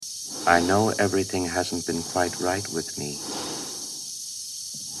I know everything hasn't been quite right with me,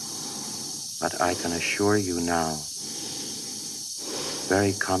 but I can assure you now,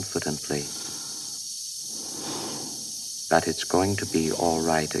 very confidently, that it's going to be all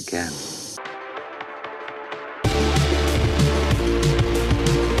right again.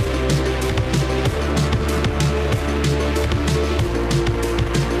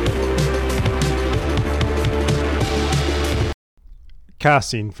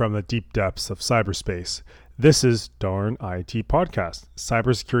 Casting from the deep depths of cyberspace, this is Darn IT Podcast,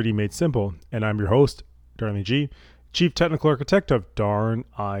 Cybersecurity Made Simple, and I'm your host, Darnley G, Chief Technical Architect of Darn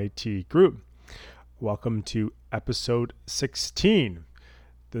IT Group. Welcome to episode 16,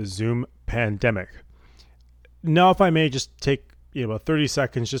 the Zoom pandemic. Now, if I may just take about 30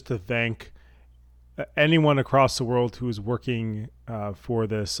 seconds just to thank anyone across the world who is working for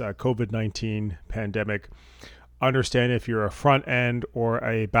this COVID-19 pandemic. Understand if you're a front end or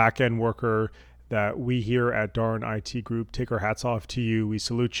a back end worker that we here at Darn IT Group take our hats off to you. We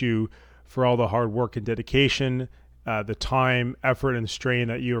salute you for all the hard work and dedication, the time, effort, and strain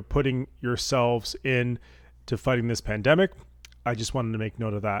that you are putting yourselves in to fighting this pandemic. I just wanted to make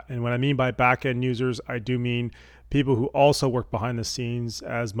note of that. And when I mean by back end users, I do mean people who also work behind the scenes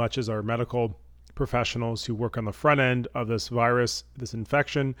as much as our medical professionals who work on the front end of this virus, this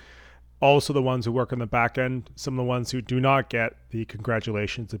infection. Also the ones who work on the back end, some of the ones who do not get the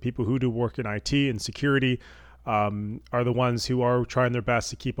congratulations. The people who do work in IT and security are the ones who are trying their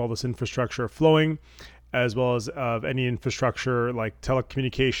best to keep all this infrastructure flowing, as well as any infrastructure like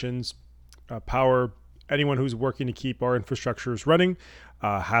telecommunications, power, anyone who's working to keep our infrastructures running.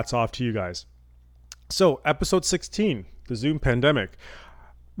 Hats off to you guys. So episode 16, the Zoom pandemic.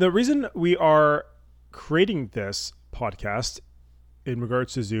 The reason we are creating this podcast in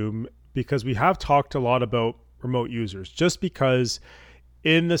regards to Zoom because we have talked a lot about remote users, just because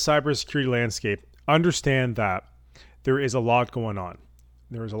in the cybersecurity landscape, understand that there is a lot going on.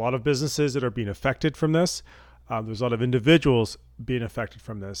 There's a lot of businesses that are being affected from this. There's a lot of individuals being affected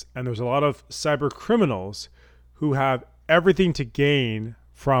from this. And there's a lot of cyber criminals who have everything to gain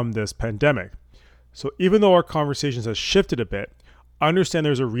from this pandemic. So even though our conversations have shifted a bit, understand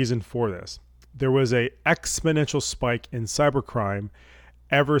there's a reason for this. There was an exponential spike in cybercrime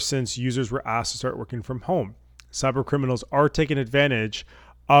ever since users were asked to start working from home. Cyber criminals are taking advantage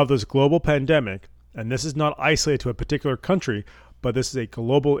of this global pandemic, and this is not isolated to a particular country, but this is a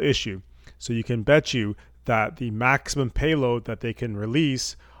global issue. So you can bet you that the maximum payload that they can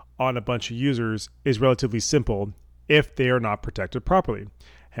release on a bunch of users is relatively simple if they are not protected properly.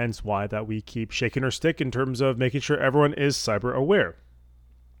 Hence why that we keep shaking our stick in terms of making sure everyone is cyber aware.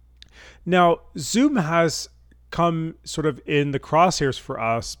 Now, Zoom has come sort of in the crosshairs for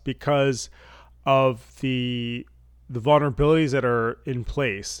us because of the vulnerabilities that are in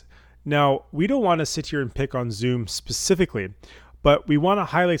place. Now, we don't want to sit here and pick on Zoom specifically, but we want to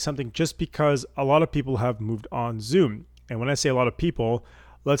highlight something just because a lot of people have moved on Zoom. And when I say a lot of people,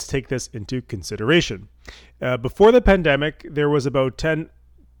 let's take this into consideration. Before the pandemic, there was about 10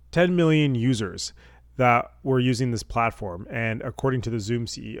 million users that were using this platform. And according to the Zoom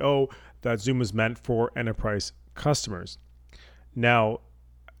CEO, that Zoom was meant for enterprise customers. Now,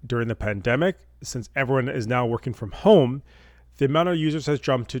 during the pandemic, since everyone is now working from home, the amount of users has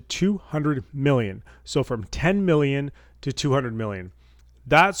jumped to 200 million. So from 10 million to 200 million.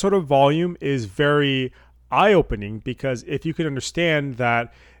 That sort of volume is very eye-opening because if you can understand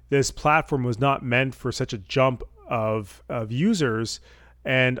that this platform was not meant for such a jump of users,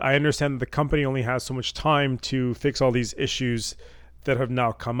 and I understand that the company only has so much time to fix all these issues that have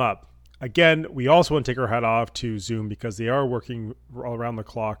now come up. Again, we also want to take our hat off to Zoom because they are working all around the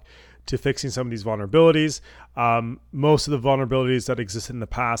clock to fixing some of these vulnerabilities. Most of the vulnerabilities that existed in the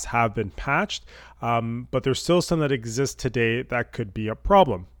past have been patched, but there's still some that exist today that could be a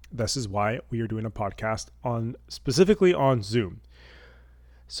problem. This is why we are doing a podcast specifically on Zoom.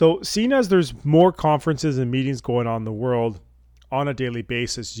 So seeing as there's more conferences and meetings going on in the world on a daily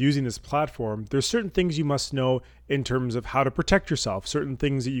basis using this platform, there's certain things you must know in terms of how to protect yourself, certain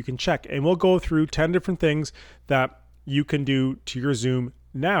things that you can check. And we'll go through 10 different things that you can do to your Zoom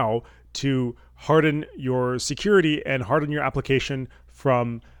now to harden your security and harden your application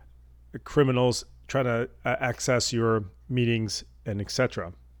from criminals trying to access your meetings and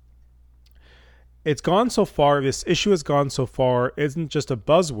etc. It's gone so far, this issue has gone so far, isn't just a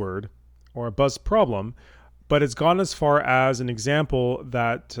buzzword or a buzz problem, but it's gone as far as an example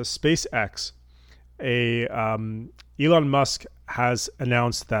that SpaceX, Elon Musk has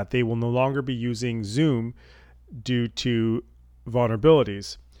announced that they will no longer be using Zoom due to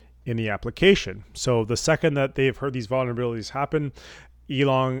vulnerabilities in the application. So the second that they've heard these vulnerabilities happen,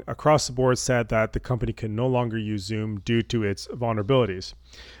 Elon across the board said that the company can no longer use Zoom due to its vulnerabilities.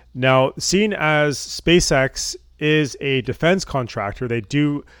 Now, seeing as SpaceX is a defense contractor, they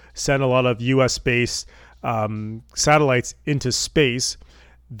do send a lot of US-based satellites into space.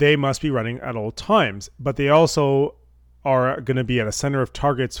 They must be running at all times, but they also are going to be at a center of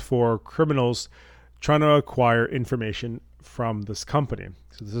targets for criminals trying to acquire information from this company.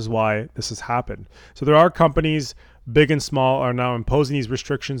 So this is why this has happened. So there are companies, big and small, are now imposing these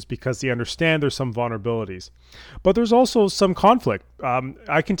restrictions because they understand there's some vulnerabilities. But there's also some conflict.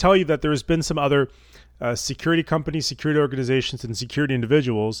 I can tell you that there's been some other security companies, security organizations, and security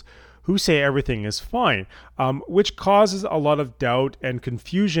individuals who say everything is fine, which causes a lot of doubt and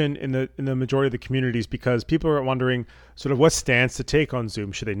confusion in the majority of the communities, because people are wondering sort of what stance to take on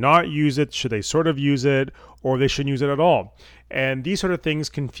Zoom. Should they not use it? Should they sort of use it? Or they shouldn't use it at all? And these sort of things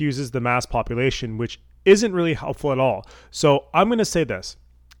confuses the mass population, which isn't really helpful at all. So I'm going to say this.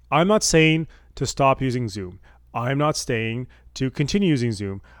 I'm not saying to stop using Zoom. I'm not saying to continue using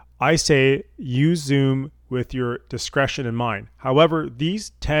Zoom. I say use Zoom with your discretion in mind. However,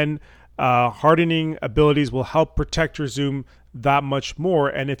 these 10 hardening abilities will help protect your Zoom that much more.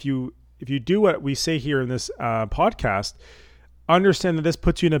 And if you do what we say here in this podcast, understand that this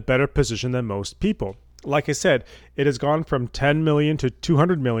puts you in a better position than most people. Like I said, it has gone from 10 million to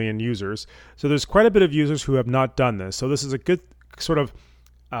 200 million users. So there's quite a bit of users who have not done this. So this is a good sort of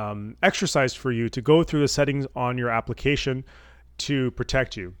exercise for you to go through the settings on your application to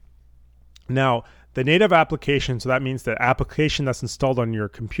protect you. Now, the native application, so that means the application that's installed on your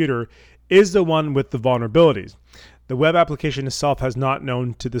computer, is the one with the vulnerabilities. The web application itself has not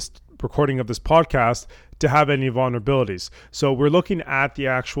known to this recording of this podcast to have any vulnerabilities. So we're looking at the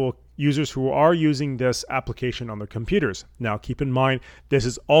actual users who are using this application on their computers. Now, keep in mind, this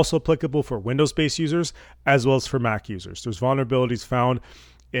is also applicable for Windows-based users as well as for Mac users. There's vulnerabilities found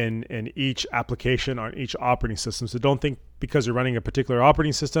in each application on each operating system. So don't think because you're running a particular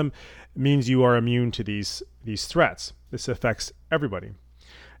operating system means you are immune to these threats. This affects everybody.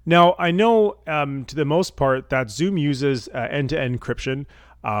 Now, I know to the most part that Zoom uses end-to-end encryption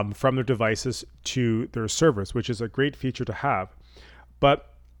from their devices to their servers, which is a great feature to have.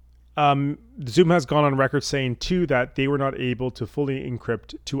 But Zoom has gone on record saying too that they were not able to fully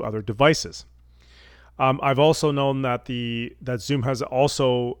encrypt to other devices. I've also known that Zoom has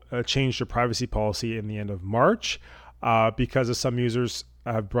also changed their privacy policy in the end of March because of some users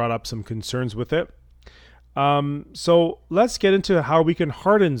have brought up some concerns with it. So let's get into how we can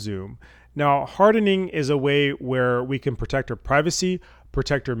harden Zoom. Now, hardening is a way where we can protect our privacy,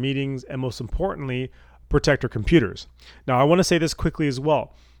 protect our meetings, and most importantly, protect our computers. Now, I want to say this quickly as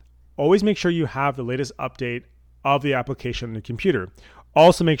well. Always make sure you have the latest update of the application on the computer.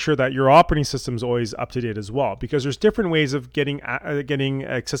 Also make sure that your operating system is always up to date as well, because there's different ways of getting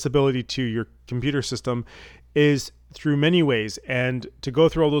accessibility to your computer system is through many ways. And to go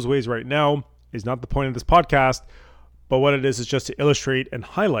through all those ways right now is not the point of this podcast, but what it is just to illustrate and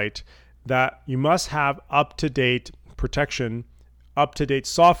highlight that you must have up-to-date protection, up-to-date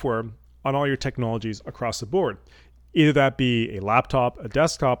software on all your technologies across the board. Either that be a laptop, a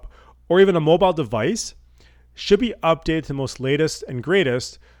desktop, or even a mobile device should be updated to the most latest and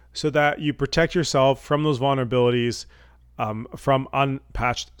greatest so that you protect yourself from those vulnerabilities from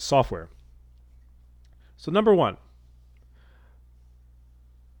unpatched software. So number one,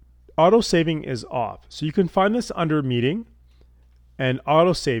 auto-saving is off. So you can find this under meeting and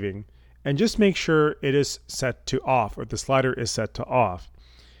auto-saving, and just make sure it is set to off, or the slider is set to off.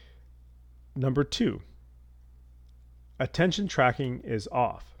 Number two, attention tracking is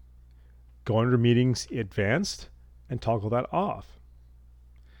off. Go under meetings advanced and toggle that off.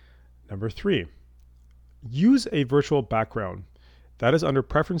 Number three, use a virtual background. That is under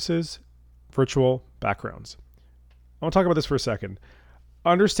preferences, virtual backgrounds. I want to talk about this for a second.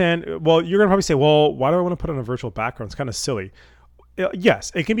 Understand, well, you're going to probably say, well, why do I want to put on a virtual background? It's kind of silly.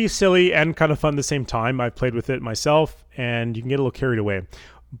 Yes, it can be silly and kind of fun at the same time. I've played with it myself and you can get a little carried away.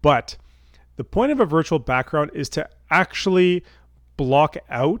 But the point of a virtual background is to actually block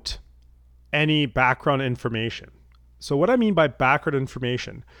out any background information. So what I mean by background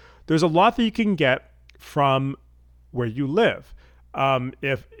information, there's a lot that you can get from where you live.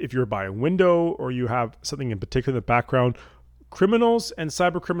 If you're by a window or you have something in particular in the background, criminals and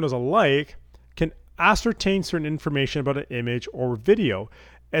cyber criminals alike can ascertain certain information about an image or video,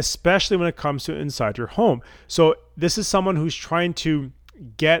 especially when it comes to inside your home. So this is someone who's trying to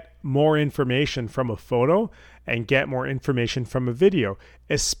get more information from a photo and get more information from a video,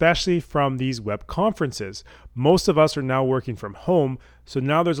 especially from these web conferences. Most of us are now working from home, so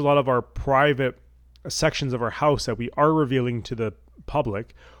now there's a lot of our private sections of our house that we are revealing to the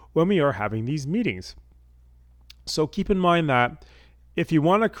public when we are having these meetings. So keep in mind that if you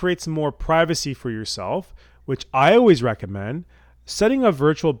want to create some more privacy for yourself, which I always recommend, setting a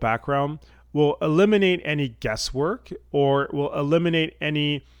virtual background will eliminate any guesswork or will eliminate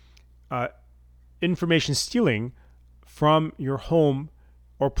any information stealing from your home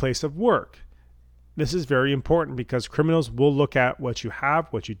or place of work. This is very important because criminals will look at what you have,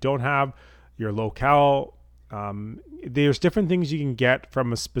 what you don't have, your locale. There's different things you can get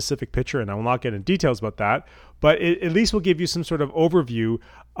from a specific picture, and I will not get into details about that, but it at least will give you some sort of overview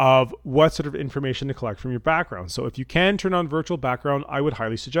of what sort of information to collect from your background. So if you can turn on virtual background, I would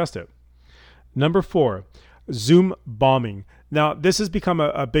highly suggest it. Number 4, Zoom bombing. Now, this has become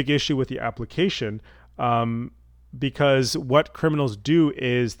a big issue with the application because what criminals do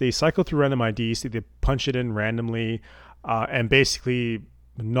is they cycle through random IDs, they punch it in randomly, and basically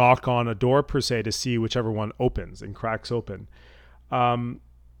knock on a door per se to see whichever one opens and cracks open.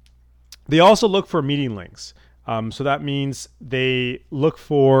 They also look for meeting links. So that means they look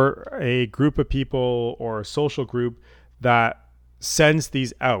for a group of people or a social group that sends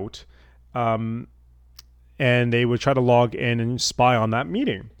these out, and they would try to log in and spy on that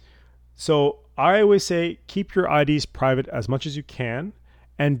meeting. So I always say keep your IDs private as much as you can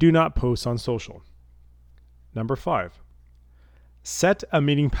and do not post on social. Number 5, set a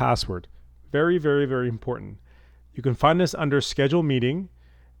meeting password. Very, very, very important. You can find this under schedule meeting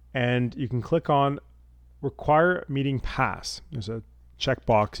and you can click on require meeting pass. There's a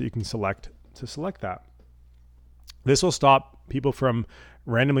checkbox that you can select to select that. This will stop people from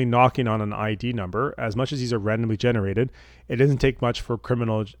randomly knocking on an ID number. As much as these are randomly generated, it doesn't take much for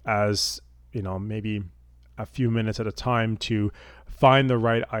criminals, as maybe a few minutes at a time, to find the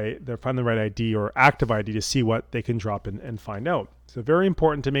right ID or active ID to see what they can drop in and find out. So very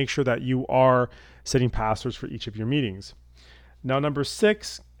important to make sure that you are setting passwords for each of your meetings. Now, number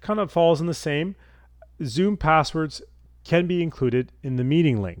 6 kind of falls in the same. Zoom passwords can be included in the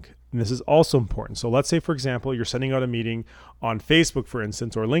meeting link. And this is also important. So let's say, for example, you're sending out a meeting on Facebook, for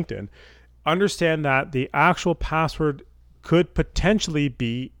instance, or LinkedIn. Understand that the actual password could potentially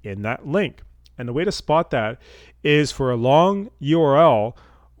be in that link. And the way to spot that is for a long URL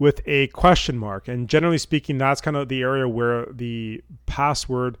with a question mark. And generally speaking, that's kind of the area where the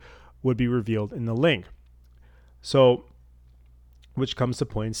password would be revealed in the link. So, which comes to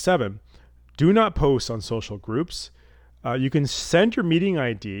point 7. Do not post on social groups. You can send your meeting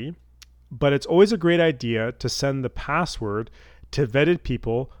ID, but it's always a great idea to send the password to vetted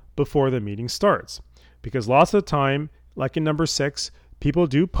people before the meeting starts. Because lots of the time, like in number 6, people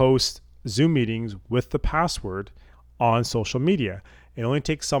do post Zoom meetings with the password on social media. It only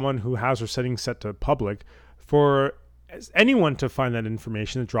takes someone who has their settings set to public for anyone to find that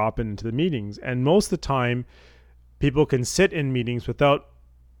information to drop it into the meetings. And most of the time, people can sit in meetings without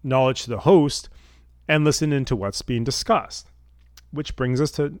knowledge to the host and listen into what's being discussed. Which brings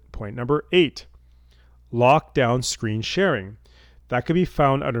us to point number 8, lock down screen sharing. That could be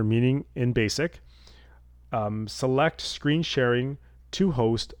found under meeting in basic. Select screen sharing to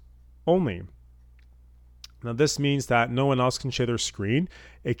host only. Now this means that no one else can share their screen.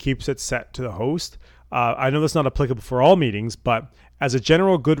 It keeps it set to the host. I know that's not applicable for all meetings, but as a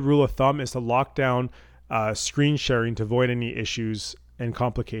general good rule of thumb is to lock down screen sharing to avoid any issues and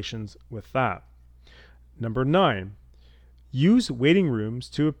complications with that. Number 9, use waiting rooms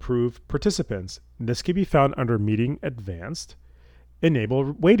to approve participants. This can be found under Meeting Advanced,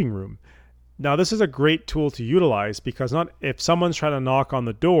 Enable Waiting Room. Now, this is a great tool to utilize because not if someone's trying to knock on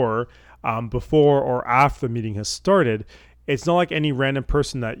the door before or after the meeting has started, it's not like any random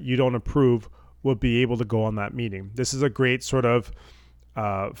person that you don't approve will be able to go on that meeting. This is a great sort of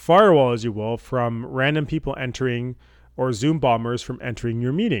firewall, as you will, from random people entering or Zoom bombers from entering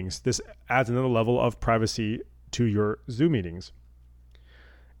your meetings. This adds another level of privacy to your Zoom meetings.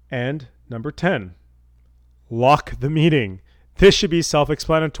 And number 10, lock the meeting. This should be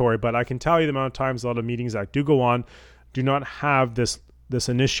self-explanatory, but I can tell you the amount of times a lot of meetings that do go on do not have this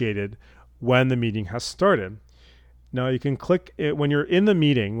initiated when the meeting has started. Now you can click it when you're in the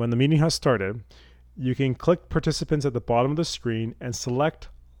meeting, when the meeting has started, you can click participants at the bottom of the screen and select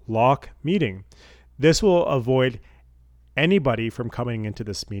lock meeting. This will avoid anybody from coming into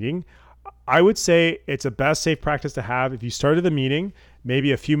this meeting. I would say it's a best safe practice to have. If you started the meeting,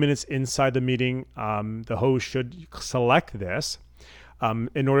 maybe a few minutes inside the meeting, the host should select this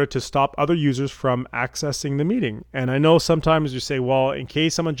in order to stop other users from accessing the meeting. And I know sometimes you say, well, in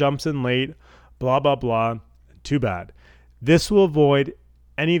case someone jumps in late, blah, blah, blah, too bad. This will avoid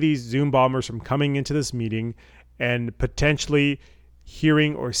any of these Zoom bombers from coming into this meeting and potentially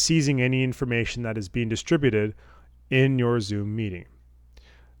hearing or seizing any information that is being distributed in your Zoom meeting.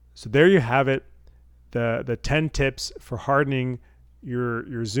 So there you have it, the 10 tips for hardening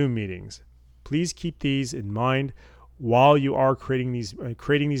your Zoom meetings. Please keep these in mind while you are creating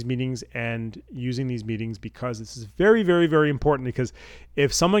these meetings and using these meetings, because this is very, very, very important. Because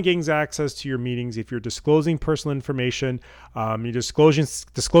if someone gains access to your meetings, if you're disclosing personal information, you're disclosing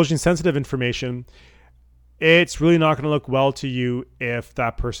sensitive information, it's really not going to look well to you if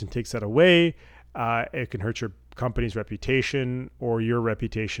that person takes that away. It can hurt your company's reputation or your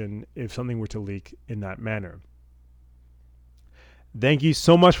reputation if something were to leak in that manner. Thank you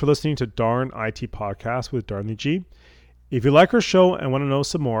so much for listening to Darn IT Podcast with Darnley G. If you like our show and want to know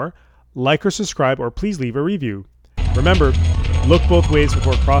some more, like or subscribe, or please leave a review. Remember, look both ways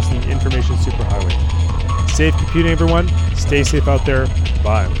before crossing the information superhighway. Safe computing, everyone. Stay safe out there.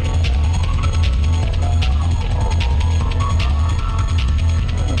 Bye.